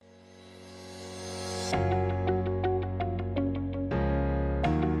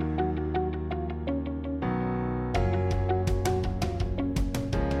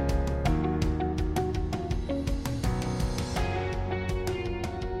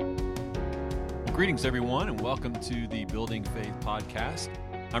Greetings, everyone, and welcome to the Building Faith podcast.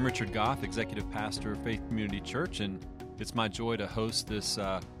 I'm Richard Goff, Executive Pastor of Faith Community Church, and it's my joy to host this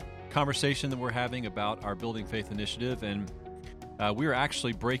conversation that we're having about our Building Faith initiative. And we are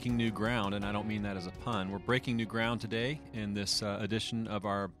actually breaking new ground, and I don't mean that as a pun. We're breaking new ground today in this edition of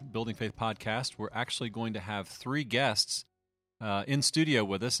our Building Faith podcast. We're actually going to have 3 guests in studio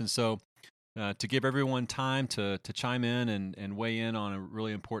with us, and so to give everyone time to chime in and weigh in on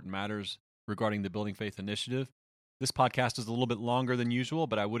really important matters regarding the Building Faith initiative. This podcast is a little bit longer than usual,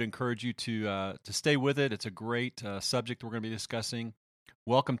 but I would encourage you to stay with it. It's a great subject we're going to be discussing.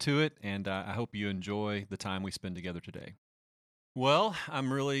 Welcome to it, and I hope you enjoy the time we spend together today. Well,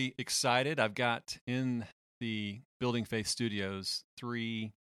 I'm really excited. I've got in the Building Faith studios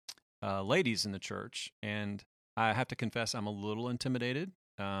 3 ladies in the church, and I have to confess I'm a little intimidated.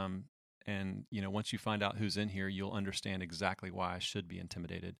 And once you find out who's in here, you'll understand exactly why I should be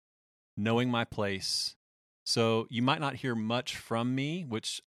intimidated. Knowing my place. So you might not hear much from me,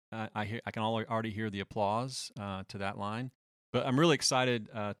 which I can already hear the applause to that line. But I'm really excited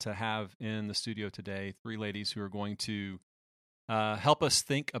to have in the studio today 3 ladies who are going to help us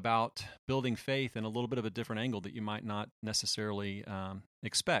think about building faith in a little bit of a different angle that you might not necessarily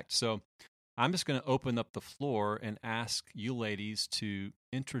expect. So I'm just going to open up the floor and ask you ladies to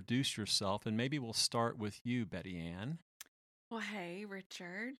introduce yourself, and maybe we'll start with you, Betty Ann. Well, hey,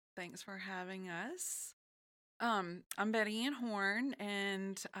 Richard. Thanks for having us. I'm Betty Ann Horn,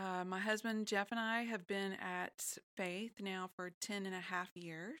 and my husband Jeff and I have been at Faith now for 10 and a half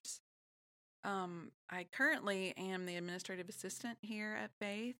years. I currently am the administrative assistant here at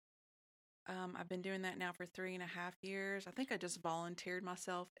Faith. I've been doing that now for 3.5 years. I think I just volunteered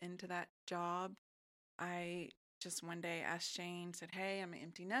myself into that job. I just one day asked Shane, said, hey, I'm an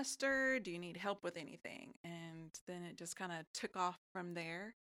empty nester. Do you need help with anything? And then it just kind of took off from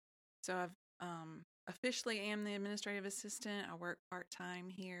there. So I've officially am the administrative assistant. I work part-time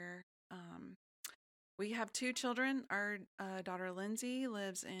here. We have 2 children. Our daughter Lindsay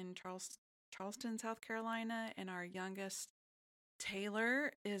lives in Charleston, South Carolina, and our youngest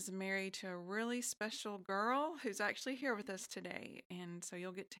Taylor is married to a really special girl who's actually here with us today. And so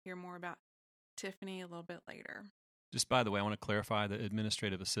you'll get to hear more about Tiffany a little bit later. Just by the way, I want to clarify that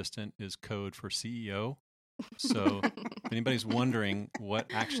administrative assistant is code for CEO. So if anybody's wondering what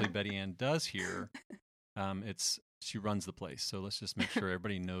actually Betty Ann does here, she runs the place. So let's just make sure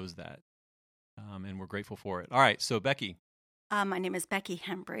everybody knows that. And we're grateful for it. All right, so Becky. My name is Becky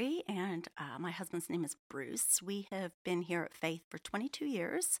Hembry, and my husband's name is Bruce. We have been here at Faith for 22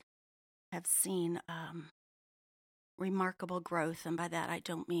 years. Have seen remarkable growth, and by that I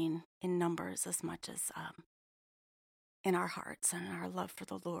don't mean in numbers as much as in our hearts and our love for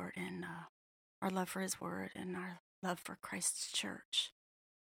the Lord and our love for His Word and our love for Christ's church.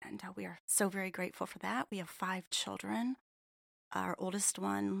 And we are so very grateful for that. We have 5 children. Our oldest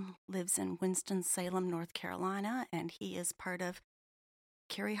one lives in Winston-Salem, North Carolina, and he is part of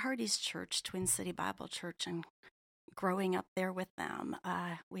Carrie Hardy's church, Twin City Bible Church, and growing up there with them.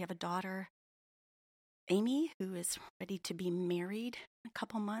 We have a daughter, Amy, who is ready to be married in a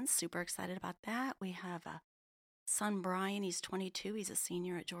couple months. Super excited about that. We have a son, Brian. He's 22. He's a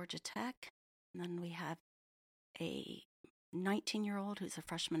senior at Georgia Tech. And then we have a 19-year-old who's a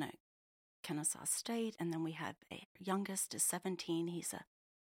freshman at Kennesaw State. And then we have a youngest is 17. He's a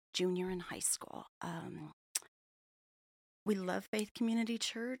junior in high school. We love Faith Community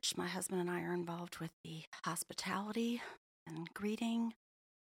Church. My husband and I are involved with the hospitality and greeting.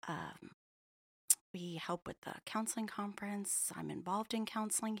 We help with the counseling conference. I'm involved in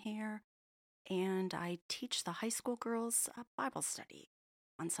counseling here. And I teach the high school girls a Bible study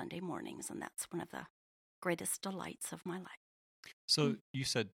on Sunday mornings, and that's one of the greatest delights of my life. So you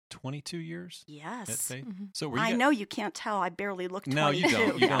said 22 years? Yes. At Faith? Mm-hmm. So I know you can't tell. I barely look 22. No, you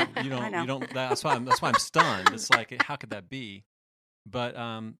don't. You don't. That's why I'm stunned. It's like, how could that be? But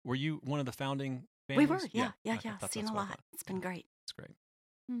were you one of the founding families? We were. Yeah. Seen a lot. It's been great. It's great.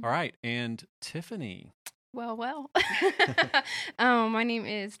 Mm-hmm. All right, and Tiffany. Well. My name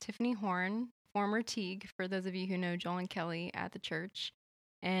is Tiffany Horn, former Teague, for those of you who know Joel and Kelly at the church.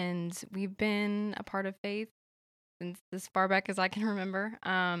 And we've been a part of Faith since as far back as I can remember.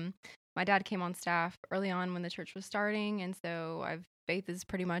 My dad came on staff early on when the church was starting, and so Faith is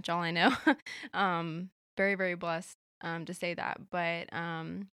pretty much all I know. Very, very blessed to say that. But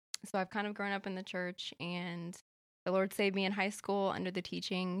so I've kind of grown up in the church, and the Lord saved me in high school under the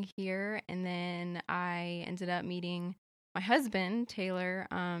teaching here, and then I ended up meeting my husband, Taylor,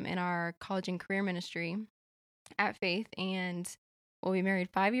 in our college and career ministry at Faith, and we'll be married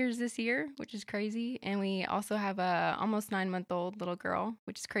 5 years this year, which is crazy, and we also have a almost 9-month-old little girl,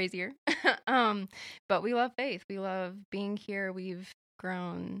 which is crazier. But we love Faith. We love being here. We've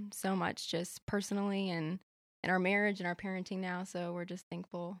grown so much just personally and in our marriage and our parenting now, so we're just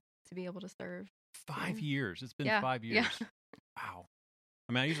thankful to be able to serve. 5 years. It's been Yeah. 5 years. Yeah. Wow.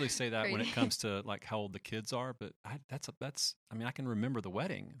 I mean, I usually say that when it Crazy. comes to like how old the kids are, but I mean, I can remember the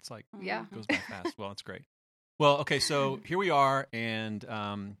wedding. It's like, Yeah. it goes by fast. Well, it's great. Well, okay, so here we are, and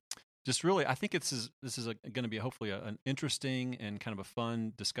just really, I think this is going to be hopefully an interesting and kind of a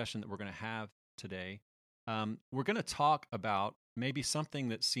fun discussion that we're going to have today. We're going to talk about maybe something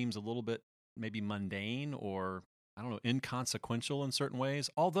that seems a little bit maybe mundane or, I don't know, inconsequential in certain ways,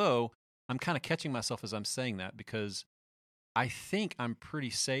 although I'm kind of catching myself as I'm saying that because I think I'm pretty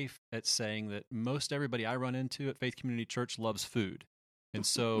safe at saying that most everybody I run into at Faith Community Church loves food. And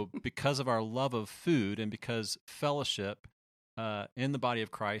so because of our love of food and because fellowship in the body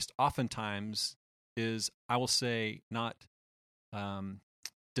of Christ oftentimes is, I will say, not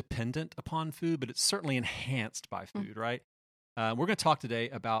dependent upon food, but it's certainly enhanced by food, right? We're going to talk today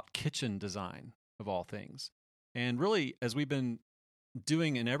about kitchen design, of all things. And really, as we've been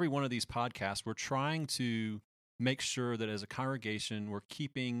doing in every one of these podcasts, we're trying to make sure that as a congregation, we're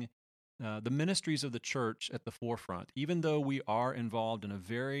keeping the ministries of the church at the forefront. Even though we are involved in a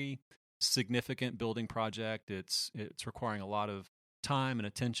very significant building project, it's requiring a lot of time and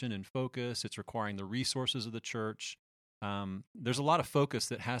attention and focus. It's requiring the resources of the church. There's a lot of focus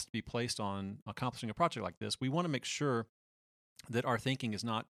that has to be placed on accomplishing a project like this. We want to make sure that our thinking is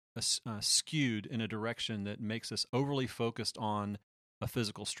not skewed in a direction that makes us overly focused on a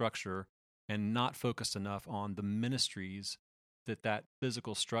physical structure and not focused enough on the ministries that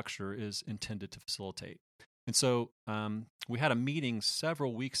physical structure is intended to facilitate. And so we had a meeting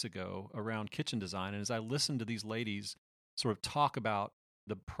several weeks ago around kitchen design, and as I listened to these ladies sort of talk about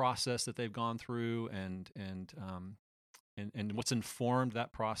the process that they've gone through and what's informed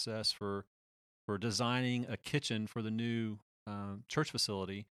that process for designing a kitchen for the new church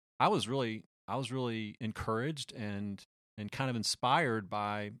facility, I was really encouraged and kind of inspired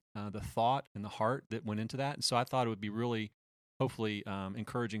by the thought and the heart that went into that. And so I thought it would be really, hopefully,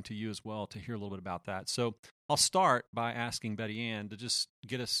 encouraging to you as well to hear a little bit about that. So I'll start by asking Betty Ann to just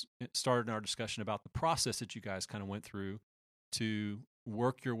get us started in our discussion about the process that you guys kind of went through to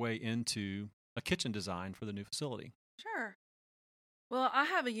work your way into a kitchen design for the new facility. Sure. Well, I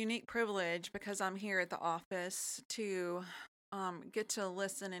have a unique privilege because I'm here at the office to get to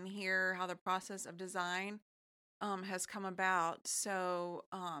listen and hear how the process of design has come about. So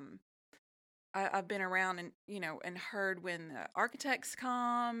I've been around and heard when the architects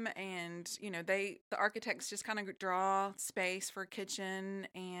come and, the architects just kind of draw space for a kitchen.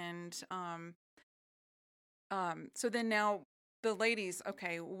 And so then now the ladies,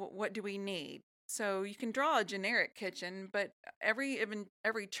 okay, what do we need? So you can draw a generic kitchen, but every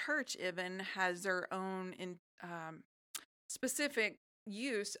church even has their own specific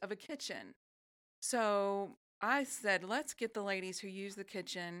use of a kitchen. So I said, let's get the ladies who use the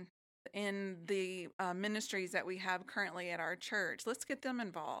kitchen in the ministries that we have currently at our church. Let's get them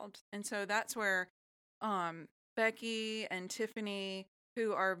involved. And so that's where Becky and Tiffany,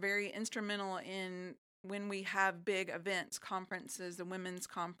 who are very instrumental in when we have big events, conferences, the women's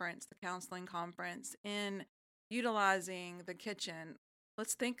conference, the counseling conference, in utilizing the kitchen.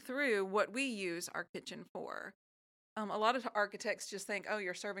 Let's think through what we use our kitchen for. A lot of architects just think, oh,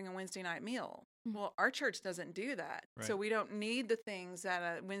 you're serving a Wednesday night meal. Mm-hmm. Well, our church doesn't do that. Right. So we don't need the things that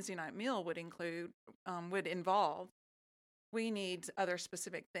a Wednesday night meal would involve. We need other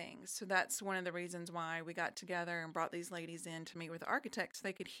specific things. So that's one of the reasons why we got together and brought these ladies in to meet with the architects so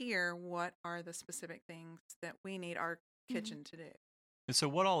they could hear what are the specific things that we need our kitchen to do. And so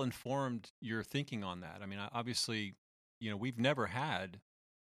what all informed your thinking on that? I mean, obviously, we've never had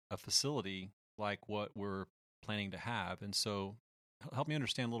a facility like what we're planning to have. And so help me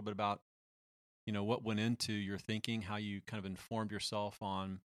understand a little bit about, what went into your thinking, how you kind of informed yourself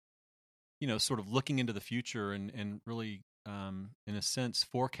on, sort of looking into the future and really, in a sense,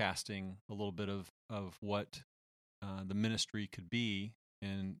 forecasting a little bit of what the ministry could be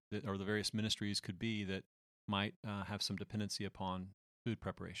or the various ministries could be that might have some dependency upon food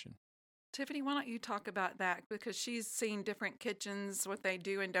preparation. Tiffany, why don't you talk about that? Because she's seen different kitchens, what they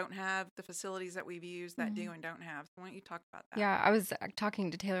do and don't have, the facilities that we've used that do and don't have. So why don't you talk about that? Yeah, I was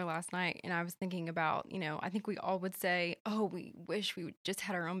talking to Taylor last night, and I was thinking about, I think we all would say, oh, we wish we just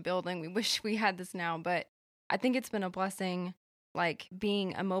had our own building. We wish we had this now. But I think it's been a blessing, like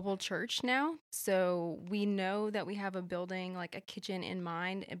being a mobile church now. So we know that we have a building, like a kitchen in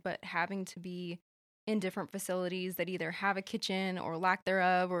mind, but having to be in different facilities that either have a kitchen or lack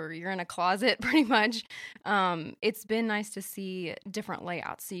thereof, or you're in a closet pretty much. It's been nice to see different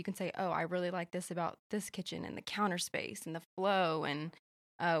layouts. So you can say, oh, I really like this about this kitchen and the counter space and the flow and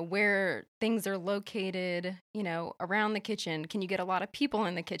where things are located, around the kitchen. Can you get a lot of people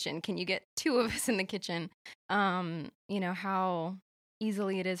in the kitchen? Can you get two of us in the kitchen? How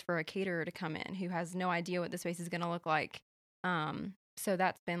easily it is for a caterer to come in who has no idea what the space is going to look like. So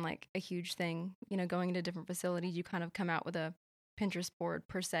that's been like a huge thing, going into different facilities, you kind of come out with a Pinterest board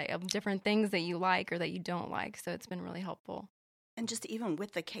per se of different things that you like or that you don't like. So it's been really helpful. And just even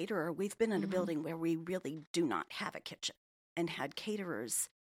with the caterer, we've been in a building where we really do not have a kitchen and had caterers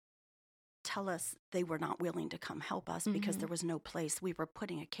tell us they were not willing to come help us because there was no place. We were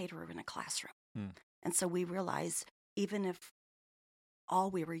putting a caterer in a classroom. And so we realized even if all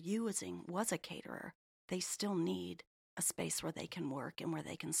we were using was a caterer, they still need a space where they can work and where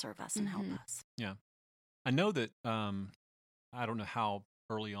they can serve us and help us. Yeah. I know that, I don't know how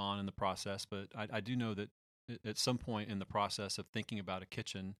early on in the process, but I do know that at some point in the process of thinking about a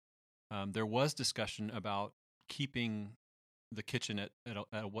kitchen, there was discussion about keeping the kitchen at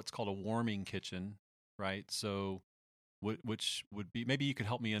what's called a warming kitchen, right? So which would be, maybe you could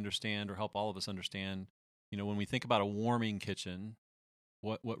help me understand or help all of us understand, when we think about a warming kitchen,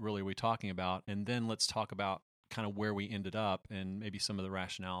 what really are we talking about? And then let's talk about kind of where we ended up and maybe some of the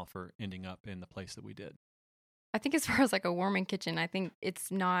rationale for ending up in the place that we did. I think as far as like a warming kitchen, I think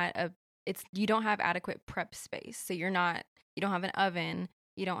you don't have adequate prep space. So you don't have an oven,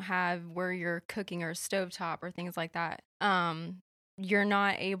 you don't have where you're cooking or stovetop or things like that. You're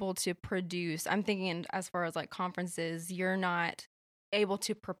not able to produce. I'm thinking as far as like conferences, you're not able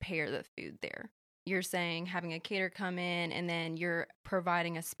to prepare the food there. You're saying having a caterer come in and then you're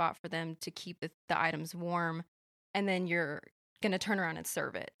providing a spot for them to keep the items warm, and then you're going to turn around and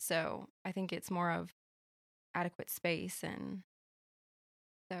serve it. So I think it's more of adequate space. And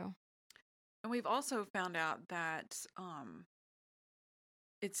so. And we've also found out that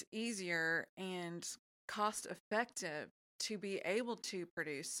it's easier and cost effective to be able to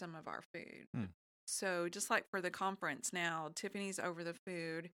produce some of our food. So just like for the conference now, Tiffany's over the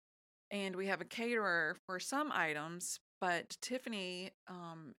food, and we have a caterer for some items, but Tiffany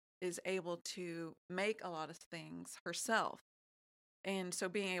is able to make a lot of things herself. And so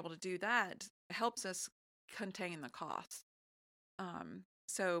being able to do that helps us contain the cost.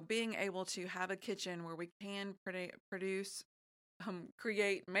 So being able to have a kitchen where we can produce,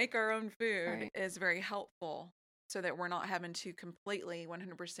 make our own food is very helpful, so that we're not having to completely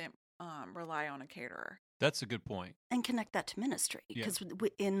 100% rely on a caterer. That's a good point. And connect that to ministry, because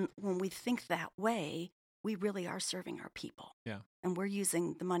when we think that way, we really are serving our people. Yeah. And we're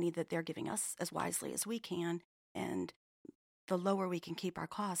using the money that they're giving us as wisely as we can, and the lower we can keep our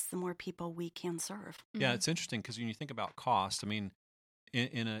costs, the more people we can serve. Yeah, it's interesting because when you think about cost, I mean,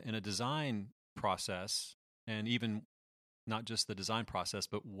 in a design process, and even not just the design process,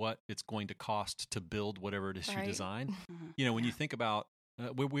 but what it's going to cost to build whatever it is you design. When you think about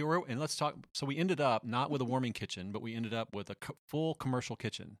we were, and let's talk. So we ended up not with a warming kitchen, but we ended up with a full commercial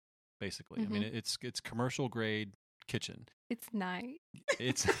kitchen, basically. I mean, it's commercial grade kitchen. It's nice.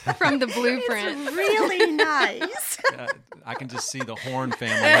 It's from the blueprint. It's really nice. I can just see the Horn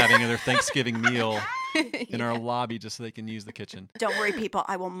family having their Thanksgiving meal in our lobby just so they can use the kitchen. Don't worry, people.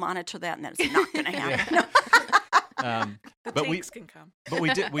 I will monitor that, and that is not going to happen. The tanks can come. But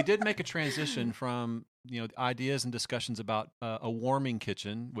we did make a transition from ideas and discussions about a warming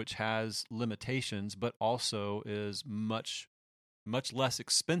kitchen, which has limitations, but also is much less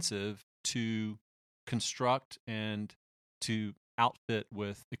expensive to construct and to outfit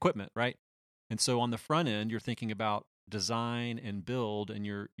with equipment, right? And so on the front end, you're thinking about design and build, and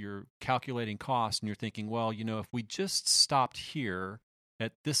you're calculating costs, and you're thinking, well, if we just stopped here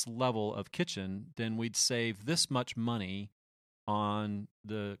at this level of kitchen, then we'd save this much money on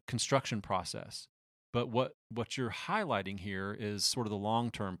the construction process. But what you're highlighting here is sort of the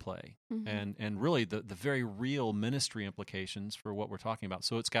long-term play, and really the very real ministry implications for what we're talking about.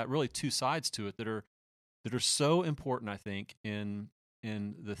 So it's got really two sides to it that are so important, I think, in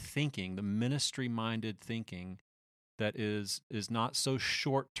the thinking, the ministry-minded thinking that is not so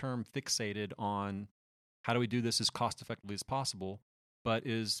short-term fixated on how do we do this as cost-effectively as possible, but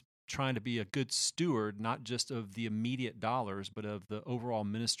is trying to be a good steward, not just of the immediate dollars, but of the overall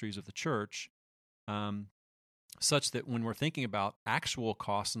ministries of the church, such that when we're thinking about actual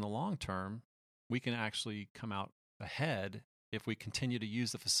costs in the long term, we can actually come out ahead if we continue to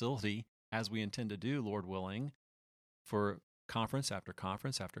use the facility as we intend to do, Lord willing, for conference after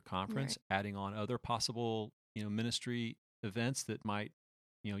conference after conference, adding on other possible, ministry events that might,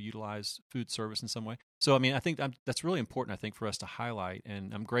 utilize food service in some way. So, I mean, I think that's really important, I think, for us to highlight,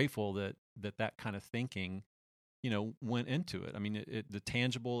 and I'm grateful that kind of thinking, went into it. I mean, the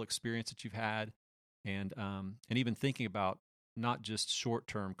tangible experience that you've had, and even thinking about not just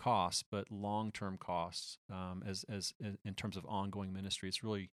short-term costs, but long-term costs, as in terms of ongoing ministry. It's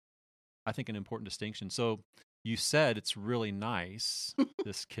really, I think, an important distinction. So you said it's really nice,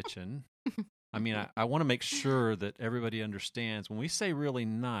 this kitchen. I mean, I want to make sure that everybody understands when we say really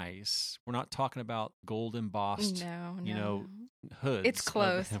nice, we're not talking about gold embossed, hoods. It's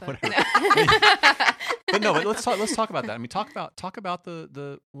close, but let's talk about that. I mean, talk about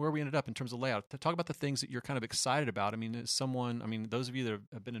the where we ended up in terms of layout. Talk about the things that you're kind of excited about. I mean, those of you that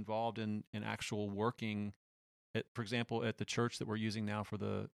have been involved in actual working, for example, at the church that we're using now for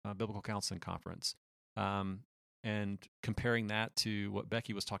the Biblical Counseling Conference, and comparing that to what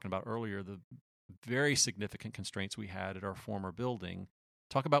Becky was talking about earlier, the very significant constraints we had at our former building.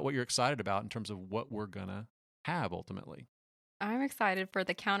 Talk about what you're excited about in terms of what we're going to have ultimately. I'm excited for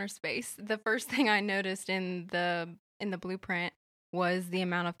the counter space. The first thing I noticed in the blueprint was the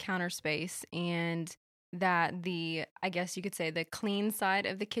amount of counter space, and that I guess you could say the clean side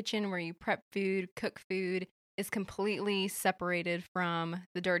of the kitchen where you prep food, cook food, is completely separated from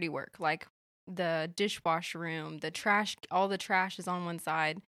the dirty work. Like the dishwasher room, the trash, all the trash is on one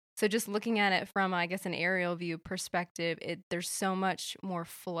side. So just looking at it from, I guess, an aerial view perspective, there's so much more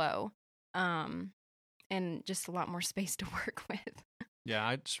flow, and just a lot more space to work with. Yeah,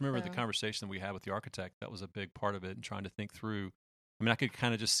 I just remember the conversation that we had with the architect. That was a big part of it, and trying to think through. I mean, I could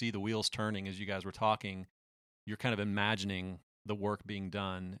kind of just see the wheels turning as you guys were talking. You're kind of imagining the work being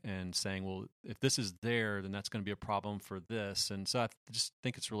done and saying, well, if this is there, then that's going to be a problem for this. And so I just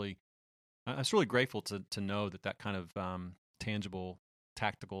think I was really grateful to know that kind of tangible,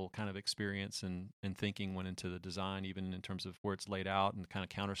 tactical kind of experience and thinking went into the design, even in terms of where it's laid out and the kind of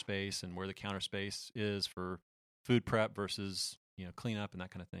counter space and where the counter space is for food prep versus, cleanup and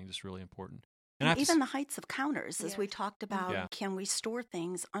that kind of thing. Just really important. And even the heights of counters, as we Yes. talked about, can we store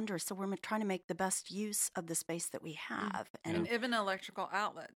things under? So we're trying to make the best use of the space that we have. And even electrical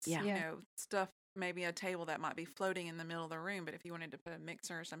outlets, Yeah. Stuff, maybe a table that might be floating in the middle of the room, but if you wanted to put a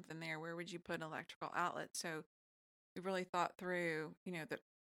mixer or something there, where would you put an electrical outlet? So we really thought through, the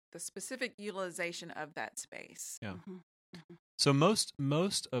specific utilization of that space. Yeah. Mm-hmm. Mm-hmm. So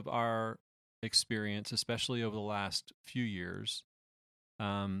most of our experience, especially over the last few years,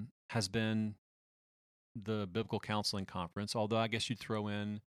 has been the Biblical Counseling Conference. Although I guess you'd throw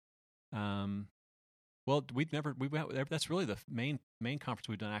in, that's really the main conference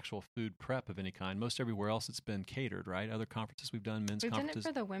we've done actual food prep of any kind. Most everywhere else it's been catered, right? Other conferences we've done, men's conferences. We've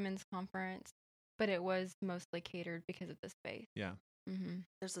done it for the women's conference, but it was mostly catered because of the space. Yeah. Mm-hmm.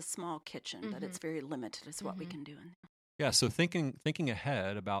 There's a small kitchen, but it's very limited as what we can do in there. Yeah, so thinking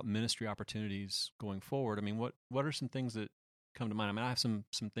ahead about ministry opportunities going forward, I mean, what are some things that come to mind? I mean, I have some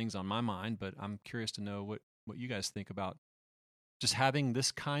things on my mind, but I'm curious to know what you guys think about just having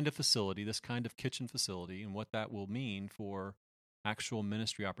this kind of facility, this kind of kitchen facility, and what that will mean for actual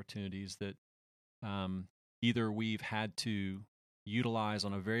ministry opportunities that either we've had to utilize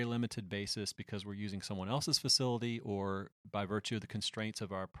on a very limited basis because we're using someone else's facility, or by virtue of the constraints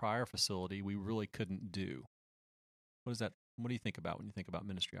of our prior facility, we really couldn't do. What do you think about when you think about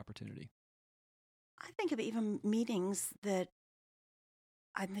ministry opportunity? I think of even meetings that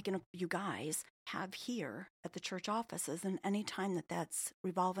I'm thinking of you guys have here at the church offices, and any time that's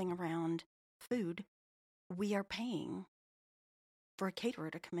revolving around food, we are paying for a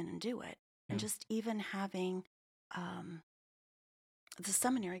caterer to come in and do it. And just even having the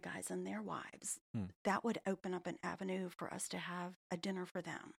seminary guys and their wives, that would open up an avenue for us to have a dinner for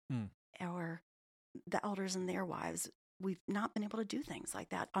them. Or the elders and their wives. We've not been able to do things like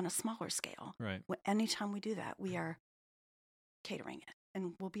that on a smaller scale. Right. Anytime we do that, we are catering it.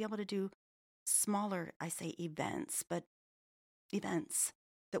 And we'll be able to do smaller, I say events, but events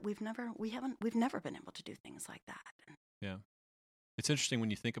that we've never been able to do things like that. Yeah. It's interesting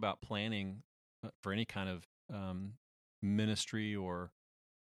when you think about planning for any kind of ministry or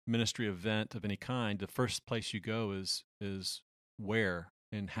ministry event of any kind. The first place you go is where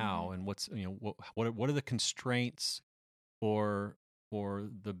and how and what's what are the constraints or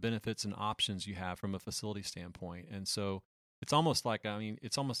the benefits and options you have from a facility standpoint. And so it's almost like, and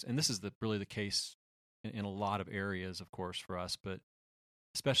this is really the case in a lot of areas, of course, for us, but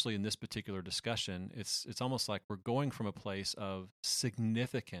especially in this particular discussion, it's almost like we're going from a place of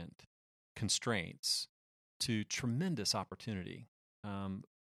significant constraints to tremendous opportunity.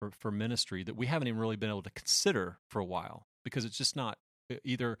 for ministry that we haven't even really been able to consider for a while, because it's just not,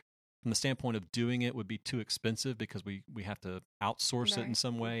 either from the standpoint of doing it would be too expensive because we have to outsource it in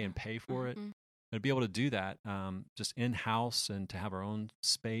some way and pay for it. Mm-hmm. And to be able to do that just in-house and to have our own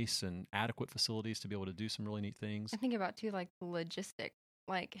space and adequate facilities to be able to do some really neat things. I think about too, like the logistics,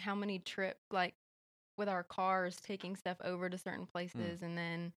 like how many trips, like with our cars taking stuff over to certain places, and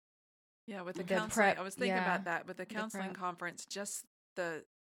then with the the counseling, prep, I was thinking yeah, about that with the counseling prep. conference. Just we're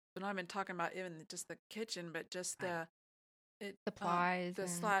not even talking about even just the kitchen, but just the supplies, the and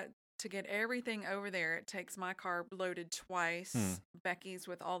slide to get everything over there. It takes my car loaded twice. Becky's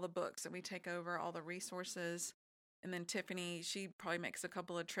with all the books that we take over, all the resources, and then Tiffany, she probably makes a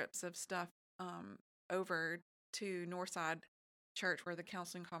couple of trips of stuff over to Northside Church where the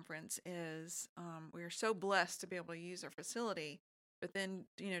counseling conference is. We are so blessed to be able to use their facility, but then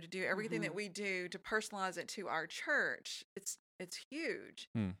to do everything that we do to personalize it to our church, it's huge.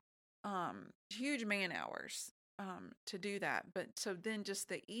 Huge man hours to do that. But so then just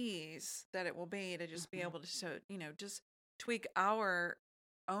the ease that it will be to just be able to just tweak our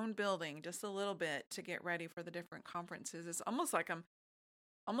own building just a little bit to get ready for the different conferences. It's almost like I'm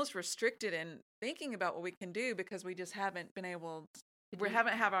almost restricted in thinking about what we can do because we just haven't been able we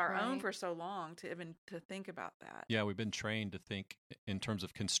haven't had our own for so long to even to think about that. Yeah, we've been trained to think in terms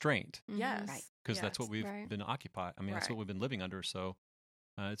of constraint. Yes. Because that's what we've been occupied. I mean, that's what we've been living under. So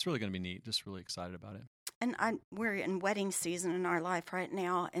it's really going to be neat. Just really excited about it. And we're in wedding season in our life right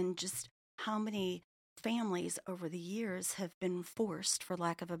now, and just how many families over the years have been forced, for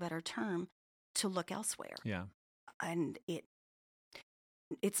lack of a better term, to look elsewhere. Yeah. And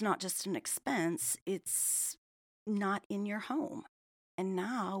it's not just an expense, it's not in your home. And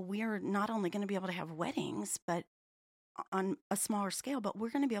now we're not only going to be able to have weddings, but on a smaller scale, but we're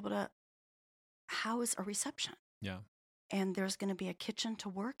going to be able to house a reception. Yeah. And there's going to be a kitchen to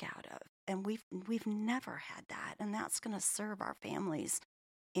work out of. And we've never had that. And that's going to serve our families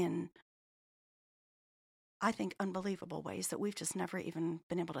in, I think, unbelievable ways that we've just never even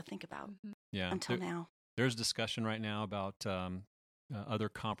been able to think about until now. There's discussion right now about other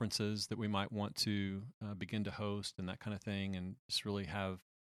conferences that we might want to begin to host and that kind of thing, and just really have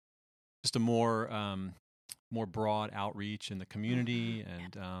just a more broad outreach in the community,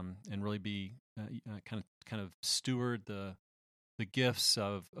 and really be kind of steward the gifts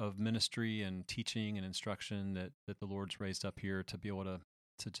of ministry and teaching and instruction that the Lord's raised up here to be able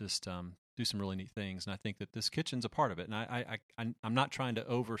to just do some really neat things. And I think that this kitchen's a part of it. And I'm not trying to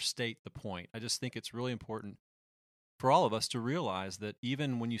overstate the point. I just think it's really important for all of us to realize that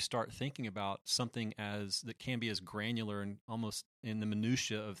even when you start thinking about something that can be as granular and almost in the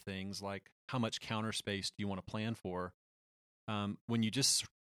minutia of things, like how much counter space do you want to plan for, when you just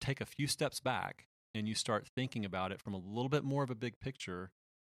take a few steps back and you start thinking about it from a little bit more of a big picture,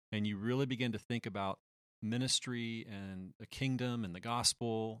 and you really begin to think about ministry and the kingdom and the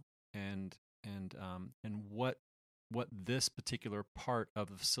gospel and what this particular part of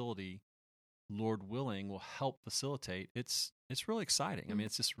the facility, Lord willing, will help facilitate. It's really exciting. I mean,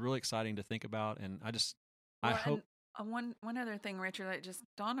 it's just really exciting to think about, and I hope. One other thing, Richard, that just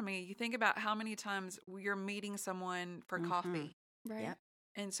dawned on me. You think about how many times you're meeting someone for coffee, right? Yep.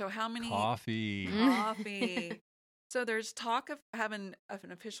 And so how many coffee. So there's talk of having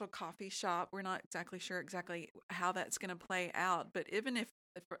an official coffee shop. We're not exactly sure how that's going to play out, but even if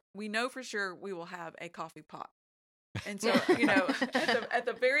we know for sure we will have a coffee pot. And so, at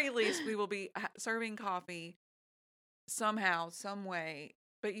the very least, we will be serving coffee somehow, some way.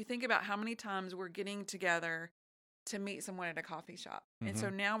 But you think about how many times we're getting together to meet someone at a coffee shop. And so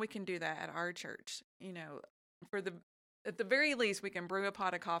now we can do that at our church. At the very least, we can brew a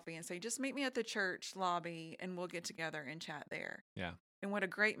pot of coffee and say, just meet me at the church lobby and we'll get together and chat there. Yeah. And what a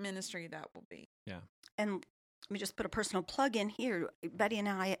great ministry that will be. Yeah. And let me just put a personal plug in here. Betty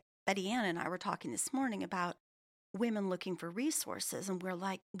Ann and I were talking this morning about women looking for resources. And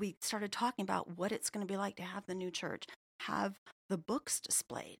we started talking about what it's going to be like to have the new church, have the books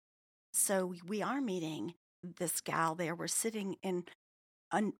displayed. So we are meeting this gal there. We're sitting in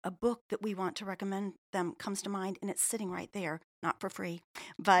a book that we want to recommend them comes to mind, and it's sitting right there, not for free,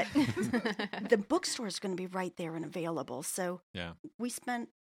 but the bookstore is going to be right there and available. So we spent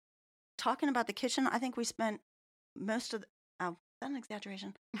talking about the kitchen. I think we spent most of that's an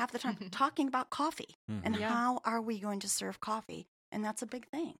exaggeration, half the time talking about coffee and how are we going to serve coffee. And that's a big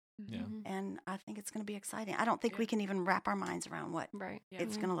thing. Yeah. And I think it's going to be exciting. I don't think we can even wrap our minds around what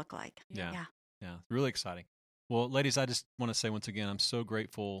it's going to look like. Yeah. Really exciting. Well, ladies, I just want to say once again, I'm so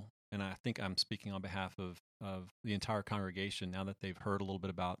grateful, and I think I'm speaking on behalf of the entire congregation now that they've heard a little bit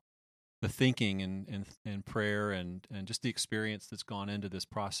about the thinking and prayer and just the experience that's gone into this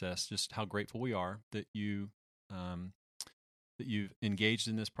process. Just how grateful we are that you've engaged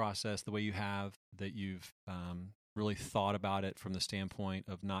in this process the way you have, that you've really thought about it from the standpoint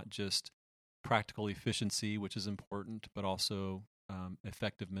of not just practical efficiency, which is important, but also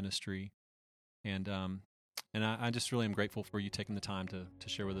effective ministry. And I just really am grateful for you taking the time to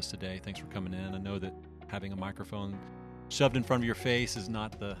share with us today. Thanks for coming in. I know that having a microphone shoved in front of your face is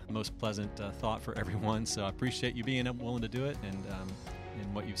not the most pleasant thought for everyone, so I appreciate you being willing to do it,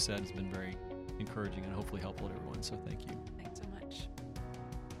 and what you've said has been very encouraging and hopefully helpful to everyone, so thank you. Thanks so much.